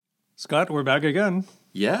Scott, we're back again.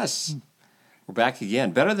 Yes. We're back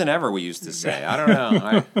again. Better than ever, we used to say. I don't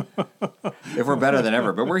know if we're better than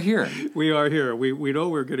ever, but we're here. We are here. We know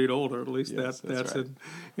we're getting older. At least Yes, that's right.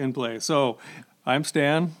 in play. So I'm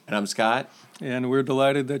Stan, And I'm Scott. and we're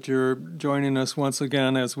delighted that you're joining us once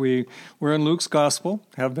again as we're in Luke's Gospel,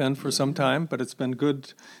 have been for some time, but it's been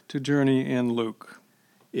good to journey in Luke.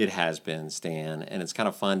 It has been, Stan, and it's kind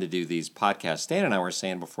of fun to do these podcasts. Stan and I were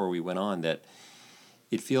saying before we went on that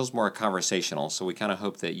it feels more conversational, so we kind of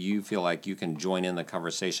hope that you feel like you can join in the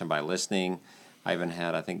conversation by listening. I even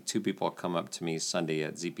had, I think, 2 people come up to me Sunday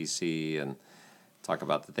at ZPC and talk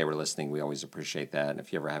about that they were listening. We always appreciate that. And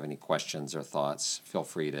if you ever have any questions or thoughts, feel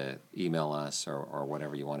free to email us or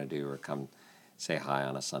whatever you want to do, or come say hi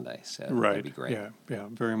on a Sunday. So that'd be great. Yeah,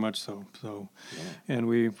 very much so. So, Yeah. and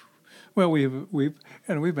we've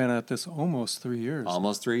been at this almost 3 years.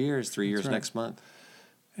 Almost 3 years. 3 years right. next month.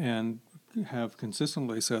 And have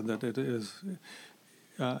consistently said that it is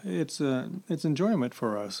it's enjoyment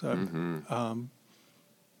for us.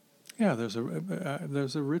 There's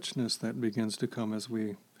a richness that begins to come as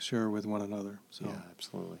we share with one another. So Yeah,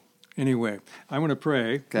 absolutely. anyway, I'm going to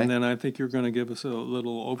pray, Okay. and then I think you're going to give us a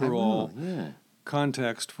little overall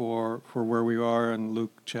context for where we are in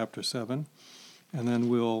Luke chapter 7, and then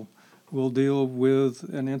we'll deal with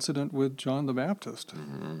an incident with John the Baptist.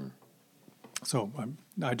 Mm-hmm. So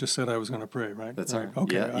I just said I was going to pray, right? That's all right.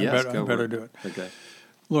 Okay, Yeah, I better do it. Okay.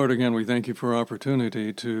 Lord, again, we thank you for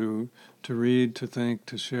opportunity to read, to think,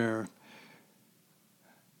 to share,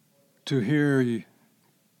 to hear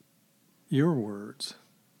your words,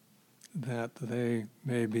 that they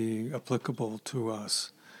may be applicable to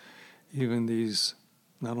us, even these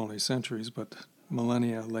not only centuries, but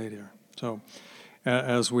millennia later. So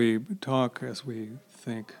as we talk, as we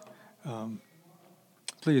think,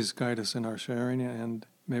 please guide us in our sharing, and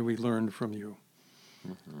may we learn from you.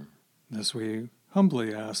 Mm-hmm. This we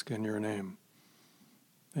humbly ask in your name.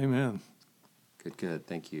 Amen. Good.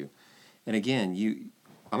 Thank you. And again,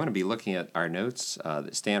 I'm going to be looking at our notes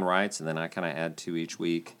that Stan writes, and then I kind of add to each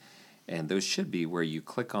week. And those should be where you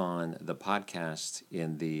click on the podcast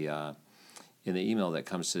in the email that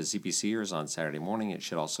comes to ZPCers on Saturday morning. It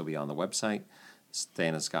should also be on the website,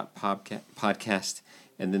 Stan and Scott podcast.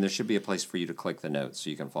 And then there should be a place for you to click the notes so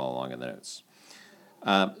you can follow along in the notes.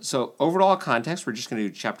 So overall context, we're just going to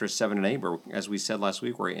do chapters 7 and 8. But as we said last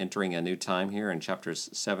week, we're entering a new time here in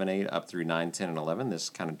chapters 7, 8, up through 9, 10, and 11.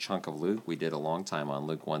 This kind of chunk of Luke, we did a long time on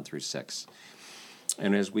Luke 1 through 6.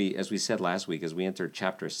 And as we said last week, as we entered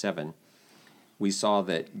chapter 7, we saw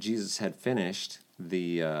that Jesus had finished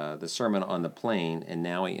the sermon on the plain, and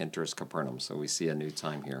now he enters Capernaum. So we see a new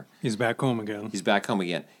time here. He's back home again. He's back home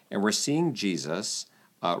again. And we're seeing Jesus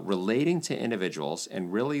relating to individuals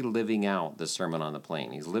and really living out the Sermon on the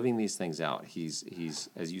Plain. He's living these things out. He's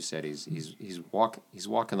as you said, he's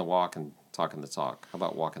walking the walk and talking the talk. How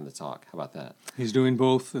about walking the talk? How about that? He's doing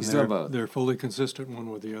both. And He's doing both. They're fully consistent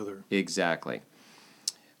one with the other. Exactly.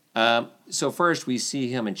 So first we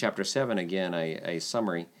see him in chapter 7, again, a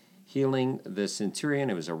summary, healing the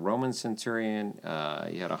centurion. It was a Roman centurion.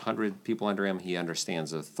 He had 100 people under him. He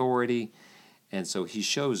understands authority. And so he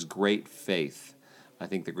shows great faith. I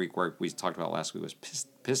think the Greek word we talked about last week was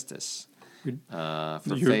pistis,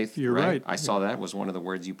 for faith. You're right. I saw that was one of the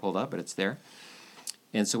words you pulled up, but it's there.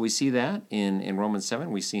 And so we see that in Romans 7.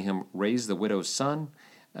 We see him raise the widow's son.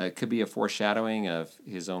 It could be a foreshadowing of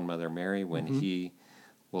his own mother Mary when he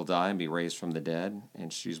will die and be raised from the dead,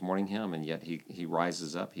 and she's mourning him, and yet he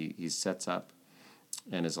rises up, he sets up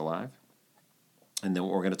and is alive. And then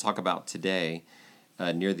what we're going to talk about today,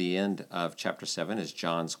 near the end of chapter 7, is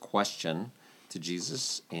John's question to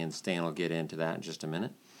Jesus, and Stan will get into that in just a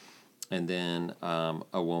minute. And then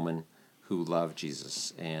a woman who loved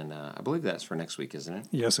Jesus, and I believe that's for next week, isn't it?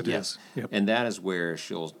 Yes, it is. Yep. And that is where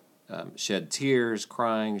she'll shed tears,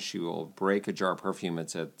 crying. She will break a jar of perfume.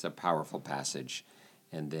 It's a powerful passage.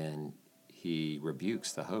 And then he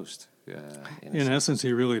rebukes the host. In essence,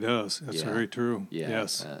 he really does. That's very true. Yeah.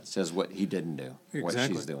 Yes. Says what he didn't do, what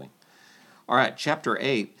Exactly. she's doing. All right, chapter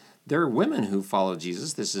 8. There are women who follow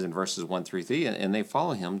Jesus. This is in verses 1 through 3, and they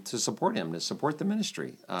follow him, to support the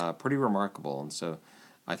ministry. Pretty remarkable, and so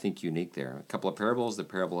I think unique there. A couple of parables, the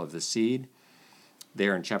parable of the seed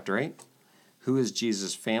there in chapter 8. Who is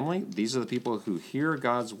Jesus' family? These are the people who hear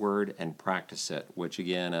God's word and practice it, which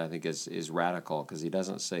again I think is radical, because he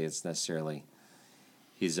doesn't say it's necessarily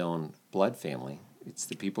his own blood family. It's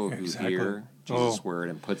the people who hear Jesus' word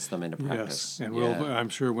and puts them into practice. Yes, and I'm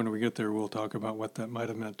sure when we get there we'll talk about what that might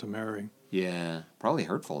have meant to Mary. Yeah, probably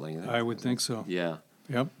hurtful, don't you think? I would think so. Yeah.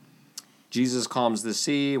 Yep. Jesus calms the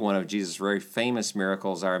sea, one of Jesus' very famous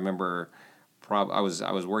miracles. I remember I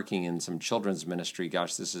was working in some children's ministry.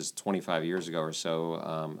 Gosh, this is 25 years ago or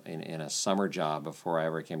so, in a summer job before I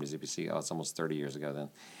ever came to ZPC. Oh, it's almost 30 years ago then.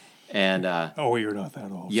 And Oh, you're not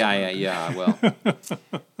that old. yeah. Well,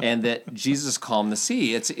 and that Jesus calmed the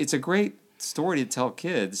sea. It's a great story to tell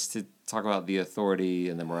kids, to talk about the authority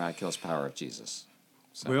and the miraculous power of Jesus.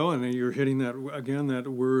 So. Well, and you're hitting that again, that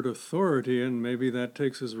word authority, and maybe that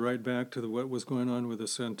takes us right back to what was going on with the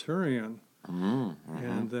centurion,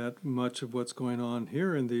 and that much of what's going on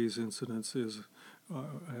here in these incidents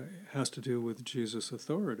has to do with Jesus'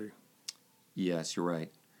 authority. Yes, you're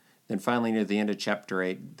right. Then finally, near the end of chapter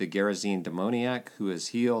 8, the Gerasene demoniac who is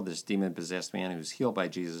healed, this demon-possessed man who's healed by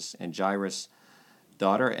Jesus, and Jairus'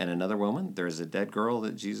 daughter and another woman. There's a dead girl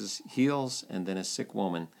that Jesus heals, and then a sick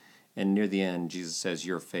woman. And near the end, Jesus says,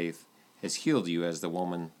 your faith has healed you, as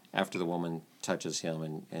after the woman touches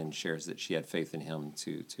him and shares that she had faith in him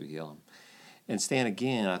to heal him. And Stan,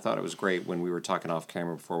 again, I thought it was great when we were talking off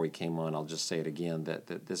camera before we came on. I'll just say it again,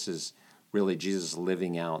 that this is really Jesus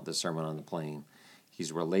living out the Sermon on the Plain.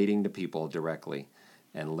 He's relating to people directly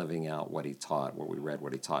and living out what he taught, what we read,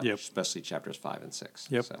 what he taught, especially chapters 5 and 6.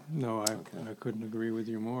 Yep. So, No, I couldn't agree with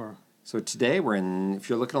you more. So today we're in, if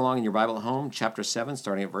you're looking along in your Bible at home, chapter 7,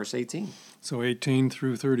 starting at verse 18. So 18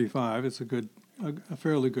 through 35, it's a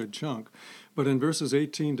fairly good chunk. But in verses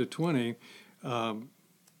 18 to 20,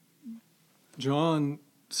 John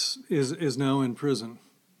is now in prison.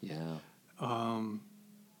 Yeah. And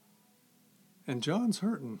John's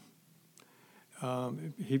hurting.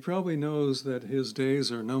 He probably knows that his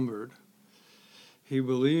days are numbered. He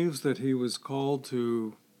believes that he was called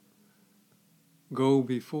to go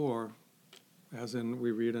before, as in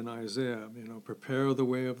we read in Isaiah, prepare the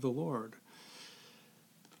way of the Lord.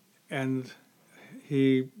 And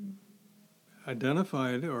he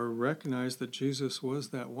identified or recognized that Jesus was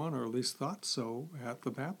that one, or at least thought so at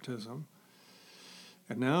the baptism.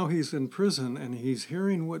 And now he's in prison, and he's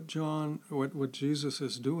hearing what Jesus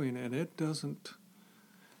is doing, and it doesn't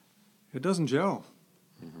gel.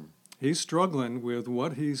 Mm-hmm. He's struggling with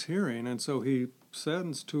what he's hearing, and so he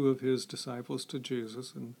sends two of his disciples to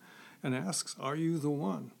Jesus and asks, "Are you the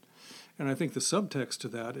one?" And I think the subtext to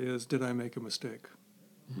that is, "Did I make a mistake?"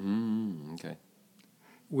 Okay.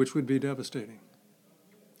 Which would be devastating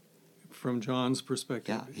from John's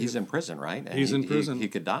perspective. Yeah, he's in prison, right? And he's in prison. He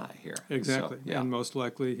could die here. Exactly. So, yeah. And most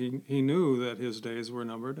likely he knew that his days were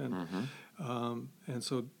numbered. And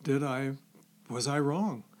so was I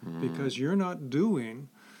wrong? Because you're not doing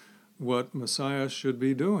what Messiah should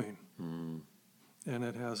be doing. And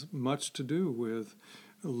it has much to do with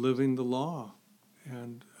living the law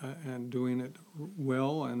and doing it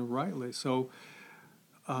well and rightly. So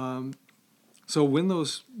when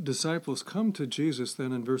those disciples come to Jesus,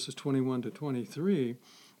 then in verses 21 to 23,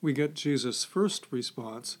 we get Jesus' first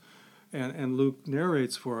response, and Luke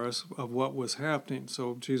narrates for us of what was happening.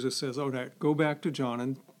 So Jesus says, "Okay, go back to John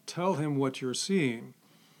and tell him what you're seeing."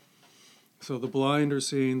 So the blind are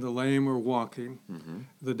seeing, the lame are walking,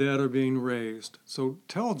 the dead are being raised. So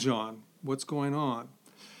tell John what's going on.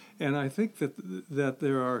 And I think that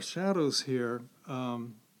there are shadows here,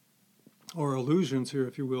 or allusions here,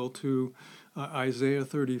 if you will, to Isaiah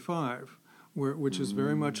 35, which is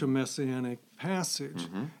very much a messianic passage.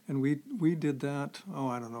 And we did that,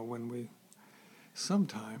 I don't know when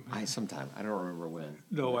sometime. I don't remember when.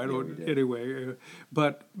 No, I don't. Anyway,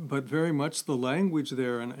 but very much the language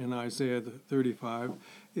there in Isaiah 35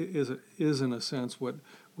 is in a sense what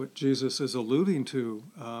Jesus is alluding to.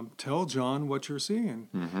 Tell John what you're seeing,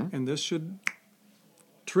 and this should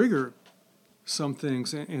trigger some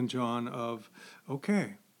things in John of,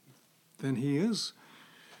 okay, then he is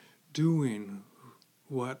doing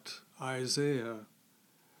what Isaiah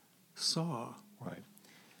saw. Right.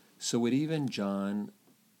 So would even John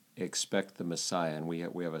expect the Messiah, and we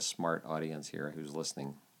have a smart audience here who's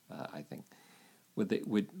listening, I think.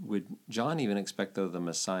 Would John even expect, though, the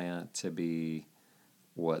Messiah to be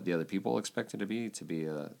what the other people expected to be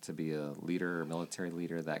a leader, a military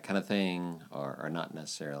leader, that kind of thing, or not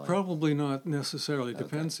necessarily? Probably not necessarily.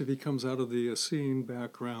 Depends if he comes out of the Essene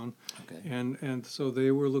background. Okay. And so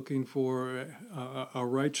they were looking for a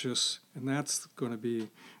righteous, and that's going to be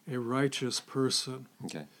a righteous person.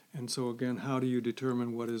 Okay. And so again, how do you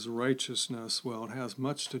determine what is righteousness? Well, it has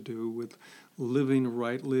much to do with living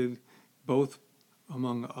rightly, both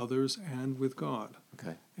among others and with God.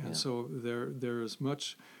 Okay. And so there is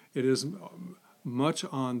much. It is much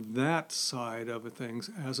on that side of things,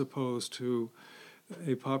 as opposed to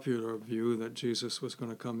a popular view that Jesus was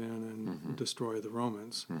going to come in and destroy the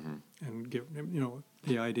Romans and give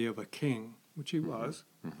the idea of a king, which he was,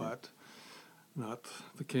 but not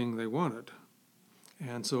the king they wanted.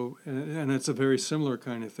 And so, and it's a very similar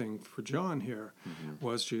kind of thing for John here. Mm-hmm.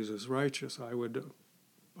 Was Jesus righteous? I would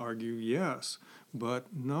argue yes, but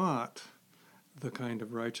not the kind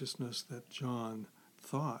of righteousness that John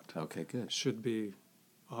thought Okay, good. should be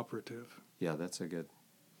operative. Yeah, that's a good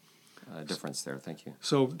difference there. Thank you.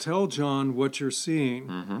 So tell John what you're seeing,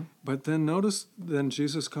 Mm-hmm. but then notice, then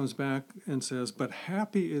Jesus comes back and says, but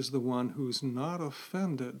happy is the one who's not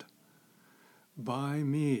offended by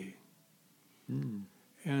me. Mm.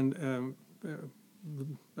 And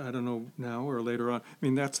I don't know now or later on. I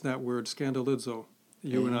mean, that's that word scandalizo.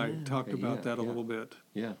 You and I talked okay, about yeah, that a yeah. little bit.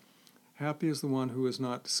 Yeah. Happy is the one who is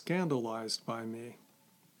not scandalized by me.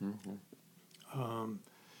 Mm-hmm.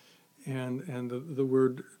 And the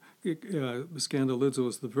word scandalizo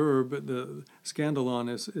is the verb, but the scandalon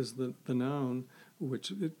is the noun,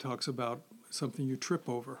 which it talks about something you trip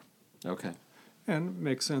over. Okay. And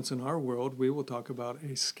makes sense in our world. We will talk about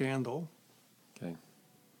a scandal, Okay.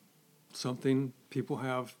 something people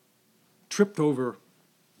have tripped over,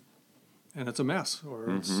 and it's a mess, or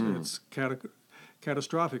Mhm. it's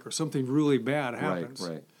catastrophic, or something really bad happens.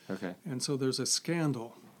 Right. Okay. And so there's a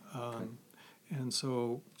scandal. And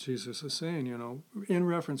so Jesus is saying, in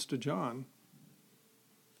reference to John,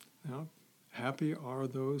 happy are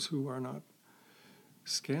those who are not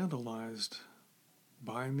scandalized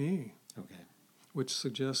by me, Okay. which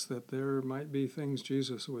suggests that there might be things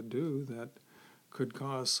Jesus would do that could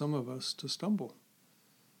cause some of us to stumble.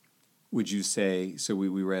 Would you say, so we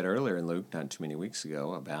read earlier in Luke, not too many weeks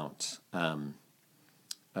ago, about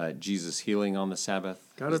Jesus healing on the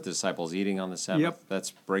Sabbath, Got his it. disciples eating on the Sabbath? Yep.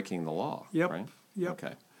 That's breaking the law, Yep. right? Yep.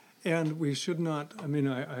 Okay. And we should not,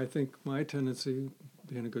 I think my tendency,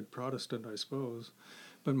 being a good Protestant, I suppose,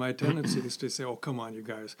 but my tendency is to say, oh, come on, you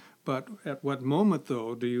guys. But at what moment,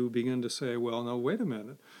 though, do you begin to say, well, no, wait a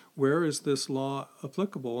minute. Where is this law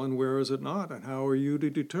applicable and where is it not? And how are you to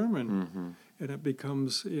determine? Mm-hmm. And it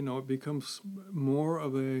becomes more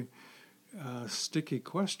of a sticky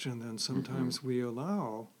question than sometimes we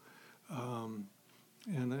allow.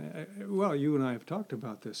 Well, you and I have talked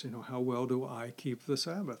about this, how well do I keep the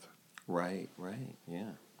Sabbath? Right,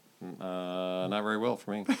 yeah. Not very well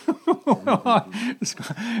for me.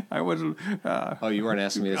 I wasn't. Oh, you weren't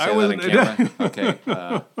asking me to I say that on wasn't-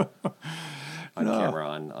 camera? Okay. On camera,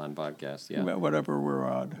 on podcast, yeah. Whatever we're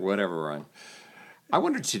on. Whatever we're on. I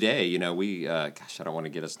wonder today, we, gosh, I don't want to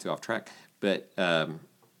get us too off track, but,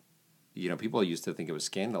 people used to think it was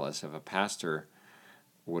scandalous if a pastor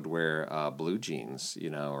would wear blue jeans,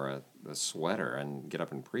 or a sweater and get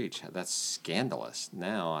up and preach. That's scandalous.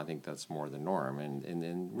 Now I think that's more the norm.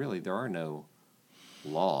 And really there are no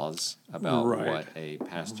laws about Right. what a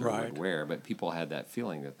pastor Right. would wear, but people had that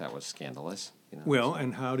feeling that was scandalous. Well,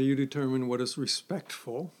 and how do you determine what is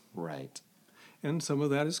respectful? Right. And some of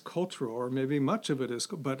that is cultural, or maybe much of it is.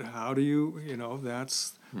 But how do you,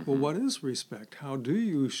 that's, well, what is respect? How do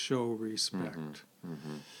you show respect?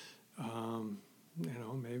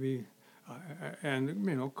 Maybe,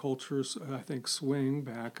 cultures, I think, swing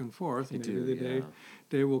back and forth. They Maybe do, the yeah.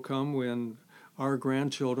 day will come when our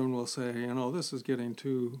grandchildren will say, this is getting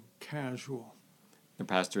too casual. The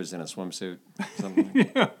pastor's in a swimsuit, something.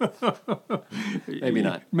 Maybe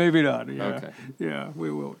not. Maybe not, yeah. Okay. Yeah,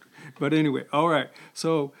 we won't. But anyway, all right.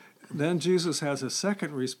 So then Jesus has a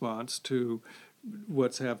second response to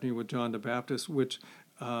what's happening with John the Baptist, which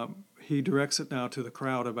he directs it now to the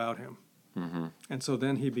crowd about him. Mm-hmm. And so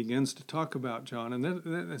then he begins to talk about John. And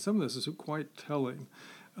then some of this is quite telling.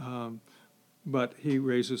 But he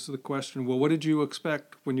raises the question, well, what did you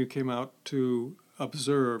expect when you came out to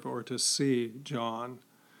observe or to see John?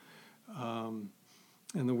 And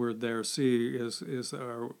the word there, see, is we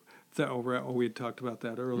had talked about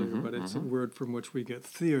that earlier, but it's a word from which we get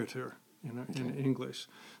theater in English.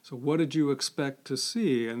 So what did you expect to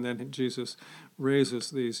see? And then Jesus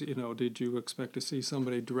raises these, did you expect to see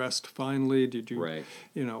somebody dressed finely? Did you, Right.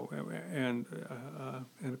 And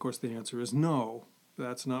of course the answer is no.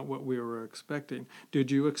 That's not what we were expecting. Did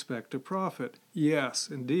you expect a prophet? Yes,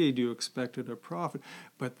 indeed, you expected a prophet.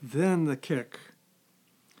 But then the kick,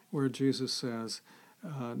 where Jesus says,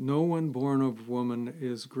 no one born of woman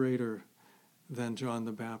is greater than John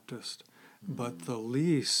the Baptist, but the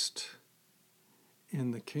least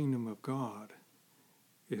in the kingdom of God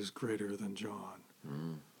is greater than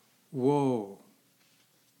John. Whoa.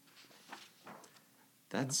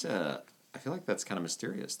 That's, I feel like that's kind of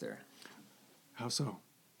mysterious there. How so?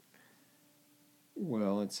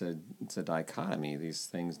 Well, it's a dichotomy. These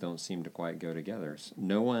things don't seem to quite go together.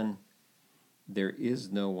 There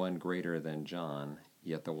is no one greater than John,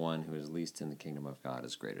 yet the one who is least in the kingdom of God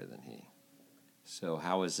is greater than he. So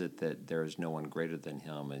how is it that there is no one greater than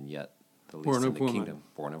him, and yet The least Born in of the woman. kingdom.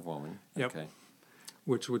 Born of woman. Yep. Okay.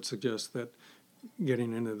 which would suggest that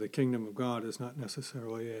getting into the kingdom of God is not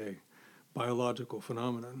necessarily a biological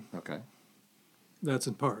phenomenon. Okay. That's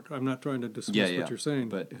in part. I'm not trying to dismiss Yeah, yeah. what you're saying.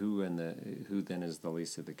 But who then is the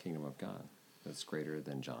least of the kingdom of God that's greater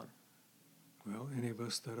than John? Well, any of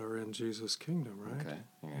us that are in Jesus' kingdom, right? Okay.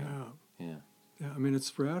 Yeah. Yeah. Yeah. I mean,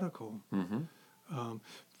 it's radical. Mm-hmm.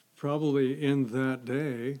 Probably in that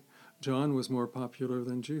day, John was more popular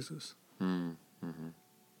than Jesus. Mm-hmm.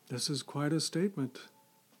 This is quite a statement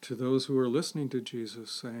to those who are listening to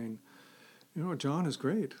Jesus, saying, you know, John is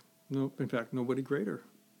great. No, in fact, nobody greater.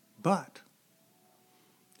 But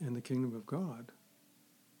in the kingdom of God,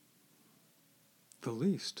 the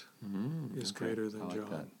least is Okay. greater than I like John.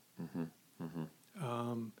 that. Mm-hmm.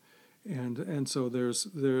 Mm-hmm. And so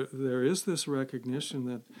there is this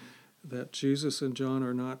recognition that Jesus and John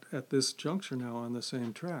are not at this juncture now on the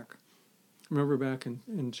same track. Remember back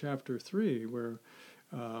in chapter 3 where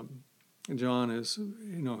John is,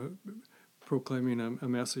 proclaiming a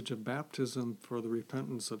message of baptism for the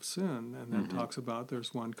repentance of sin, and then talks about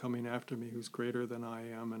there's one coming after me who's greater than I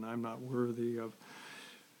am, and I'm not worthy of,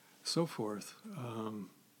 so forth.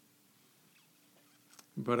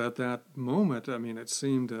 But at that moment, I mean, it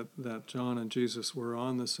seemed that John and Jesus were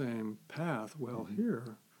on the same path. Well,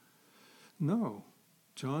 here, no.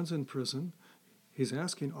 John's in prison. He's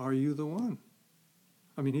asking, are you the one?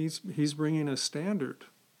 I mean, he's bringing a standard.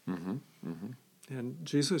 Mm-hmm. Mm-hmm. And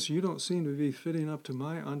Jesus, you don't seem to be fitting up to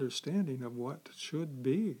my understanding of what should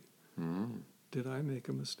be. Mm-hmm. Did I make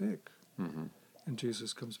a mistake? Mm-hmm. And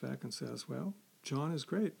Jesus comes back and says, well, John is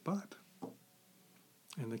great, but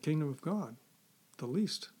in the kingdom of God, the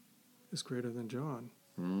least is greater than John.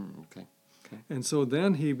 Okay. And so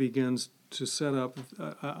then he begins to set up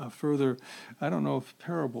a further, I don't know if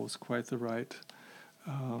parable is quite the right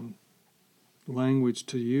language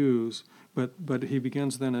to use, but he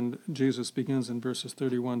begins then, and Jesus begins in verses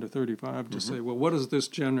 31 to 35 to say, well, what is this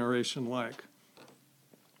generation like?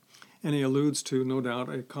 And he alludes to, no doubt,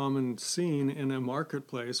 a common scene in a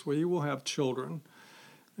marketplace where you will have children,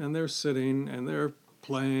 and they're sitting, and they're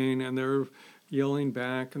playing, and they're yelling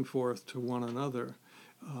back and forth to one another.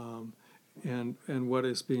 And what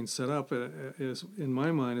is being set up is, in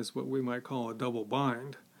my mind, is what we might call a double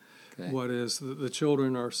bind. Okay. What is the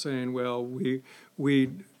children are saying, well, we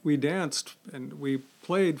danced and we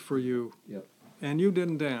played for you, Yep. and you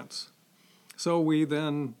didn't dance. So we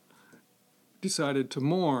then decided to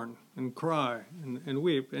mourn and cry and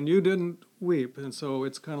weep, and you didn't weep. And so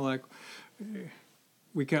it's kind of like,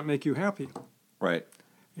 we can't make you happy. Right.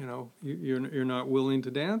 You know, you're not willing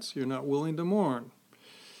to dance, you're not willing to mourn.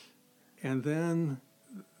 And then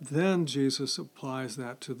Jesus applies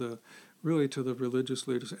that to the religious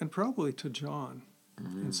leaders, and probably to John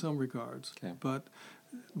in some regards. Okay. But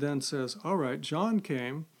then says, all right, John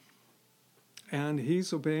came, and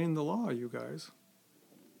he's obeying the law, you guys.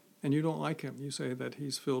 And you don't like him. You say that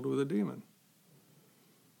he's filled with a demon.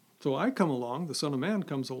 So I come along, the Son of Man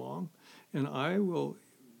comes along, and I will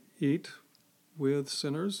eat with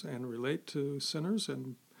sinners and relate to sinners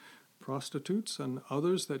and prostitutes and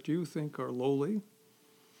others that you think are lowly,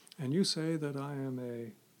 and you say that I am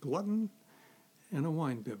a glutton and a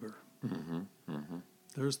wine bibber. Mm-hmm. Mm-hmm.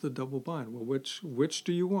 There's the double bind. Well, which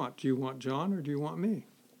do you want? Do you want John or do you want me?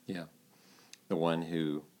 Yeah. The one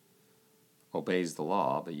who obeys the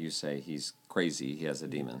law, but you say he's crazy, he has a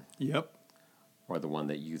demon. Yep. Or the one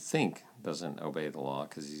that you think doesn't obey the law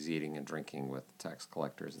because he's eating and drinking with tax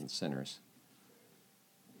collectors and sinners.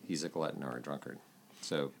 He's a glutton or a drunkard.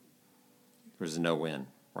 So there's a no-win,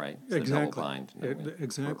 right? It's Exactly. a double bind. No-win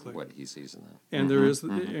Exactly. for what he sees in that. And there is,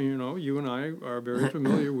 you and I are very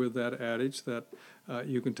familiar with that adage that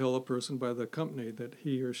you can tell a person by the company that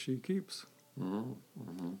he or she keeps. Mm-hmm.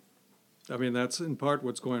 Mm-hmm. I mean, that's in part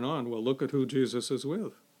what's going on. Well, look at who Jesus is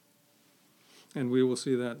with. And we will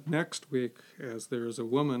see that next week as there is a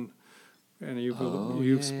woman, and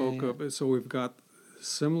you've spoke of it. So we've got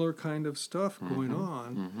similar kind of stuff going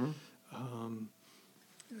on. Mm-hmm.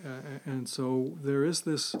 And so there is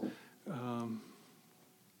this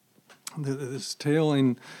this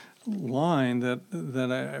tailing line that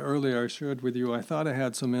earlier I shared with you. I thought I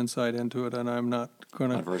had some insight into it, and I'm not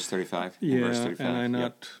going to. On verse 35? Yeah, verse 35? and I'm Yep.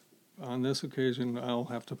 not. On this occasion, I'll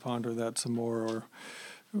have to ponder that some more or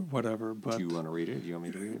whatever. But Do you want to read it? Do you want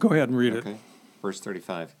me to read it? go ahead and read Okay. it. Verse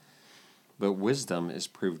 35. But wisdom is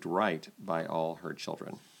proved right by all her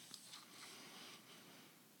children.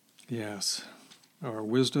 Yes. Our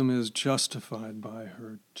wisdom is justified by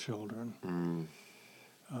her children.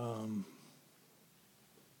 I'm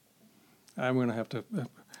going to have to.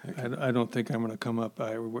 I don't think I'm going to come up.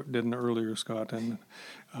 I didn't earlier, Scott, and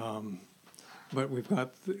But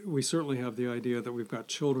we certainly have the idea that we've got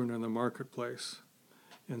children in the marketplace.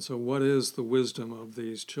 And so what is the wisdom of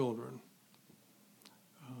these children?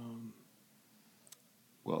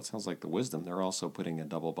 Well, it sounds like the wisdom, they're also putting a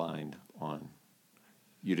double bind on.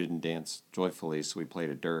 You didn't dance joyfully, so we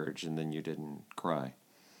played a dirge, and then you didn't cry.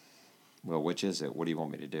 Well, which is it? What do you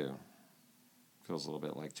want me to do? Feels a little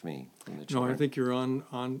bit like to me from the No, children. I think you're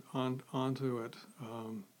onto it.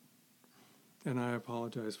 And I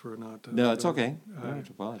apologize for not. No, it's okay. I don't have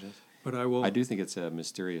to apologize. But I will. I do think it's a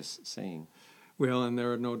mysterious saying. Well, and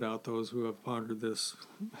there are no doubt those who have pondered this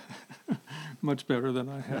much better than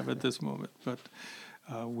I have at this moment. But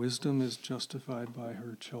wisdom is justified by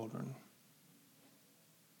her children.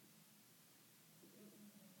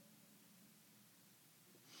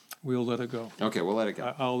 We'll let it go. Okay, we'll let it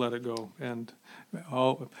go. I'll let it go. And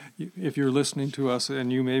if you're listening to us,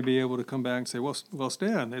 and you may be able to come back and say, well,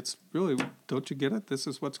 Stan, it's really, don't you get it? This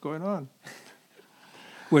is what's going on.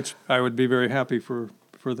 Which I would be very happy for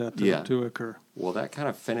that to occur. Well, that kind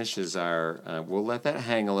of finishes our. We'll let that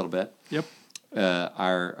hang a little bit. Yep.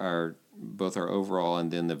 Our both our overall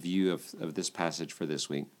and then the view of this passage for this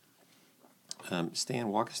week. Stan,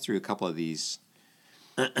 walk us through a couple of these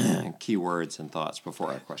key words and thoughts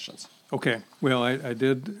before our questions. Okay. Well, I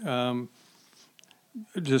did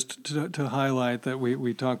just to highlight that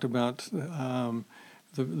we talked about the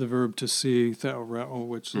verb to see,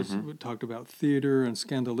 which is we talked about theater, and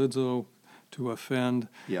scandalizo, to offend.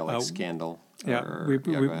 Yeah, like scandal. Yeah,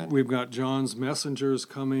 we've got John's messengers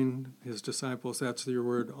coming, his disciples. That's your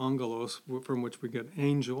word, angelos, from which we get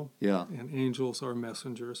angel. Yeah. And angels are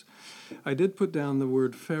messengers. I did put down the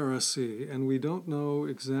word Pharisee, and we don't know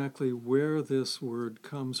exactly where this word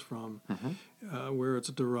comes from, where it's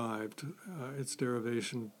derived, its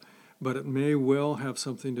derivation, but it may well have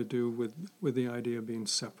something to do with the idea of being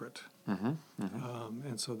separate. And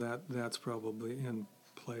so that's probably in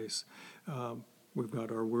place. We've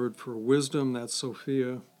got our word for wisdom, that's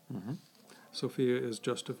Sophia. Sophia is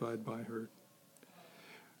justified by her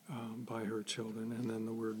children. And then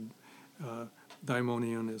the word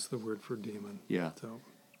daimonion is the word for demon. Yeah. So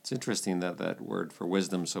It's interesting that word for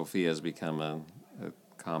wisdom, Sophia, has become a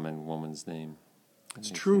common woman's name.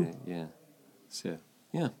 It's true. Yeah. So,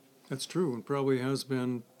 yeah. That's true, and probably has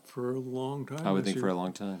been for a long time. I would think for a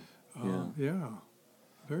long time. Yeah.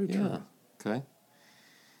 Very true. Yeah. Okay.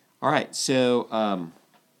 All right, so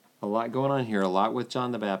a lot going on here, a lot with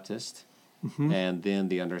John the Baptist, and then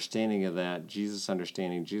the understanding of that, Jesus'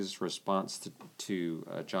 understanding, Jesus' response to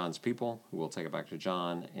John's people, who will take it back to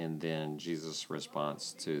John, and then Jesus'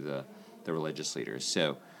 response to the religious leaders.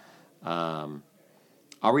 So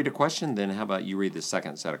I'll read a question, then how about you read the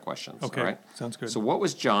second set of questions? Okay, all right? sounds good. So what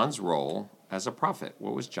was John's role as a prophet?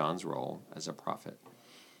 What was John's role as a prophet?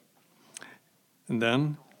 And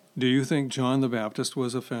then, do you think John the Baptist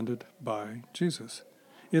was offended by Jesus?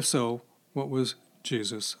 If so, what was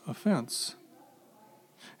Jesus' offense?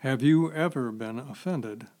 Have you ever been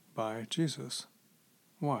offended by Jesus?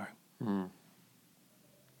 Why?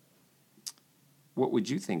 What would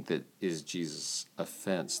you think that is Jesus'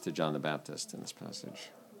 offense to John the Baptist in this passage?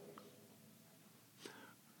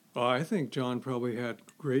 Well, I think John probably had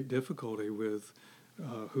great difficulty with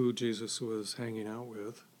who Jesus was hanging out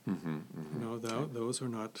with. Those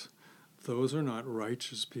are not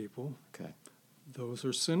righteous people. Okay. Those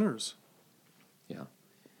are sinners. Yeah.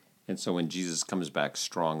 And so when Jesus comes back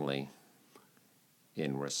strongly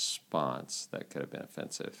in response, that could have been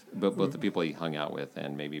offensive. But both the people he hung out with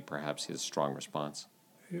and maybe perhaps his strong response.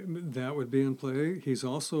 That would be in play. He's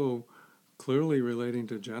also clearly relating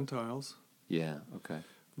to Gentiles. Yeah, okay.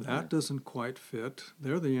 That doesn't quite fit.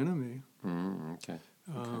 They're the enemy. Okay.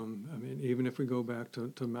 I mean, even if we go back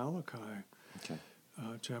to Malachi, Okay.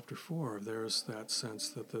 chapter 4, there's that sense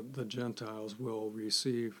that the Gentiles will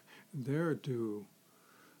receive their due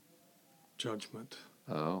judgment.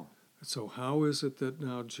 Oh. So how is it that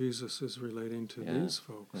now Jesus is relating to these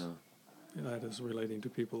folks? Yeah. That is relating to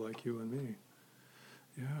people like you and me.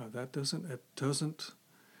 Yeah, it doesn't,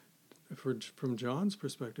 from John's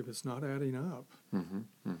perspective, it's not adding up.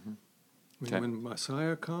 Okay. When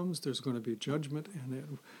Messiah comes, there's going to be judgment,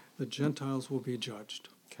 and the Gentiles will be judged.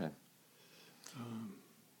 Okay.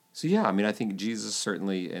 So yeah, I mean, I think Jesus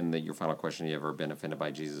certainly, and your final question, you ever been offended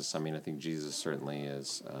by Jesus? I mean, I think Jesus certainly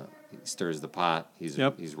is, he stirs the pot. He's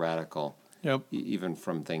radical. Yep. Even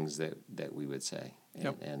from things that we would say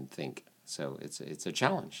and think. So it's a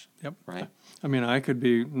challenge. Yep. Right? I mean, I could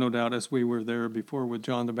be, no doubt, as we were there before with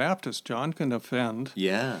John the Baptist, John can offend.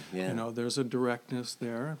 Yeah. There's a directness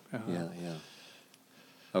there. Yeah.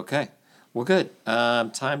 Okay. Well, good.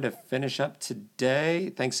 Time to finish up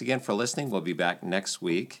today. Thanks again for listening. We'll be back next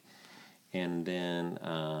week. And then,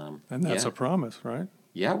 And that's yeah. a promise, right?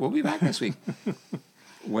 Yeah, we'll be back next week.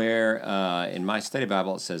 Where in my study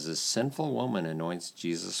Bible it says, a sinful woman anoints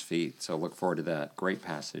Jesus' feet. So look forward to that great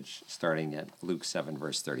passage starting at Luke 7,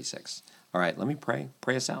 verse 36. All right, let me pray.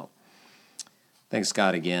 Pray us out. Thanks,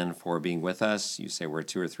 God, again for being with us. You say where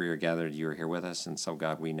 2 or 3 are gathered, you are here with us. And so,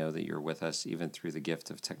 God, we know that you're with us even through the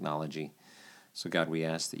gift of technology. So, God, we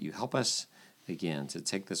ask that you help us, again, to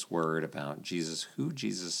take this word about Jesus, who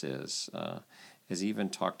Jesus is, as even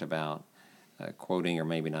talked about, quoting, or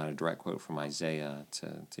maybe not a direct quote from Isaiah,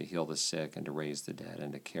 to heal the sick and to raise the dead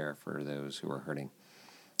and to care for those who are hurting.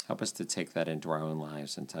 Help us to take that into our own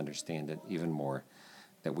lives and to understand it even more,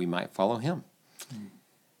 that we might follow him.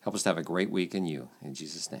 Help us to have a great week in you. In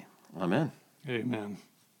Jesus' name, amen. Amen.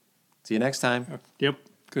 See you next time. Yep.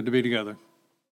 Good to be together.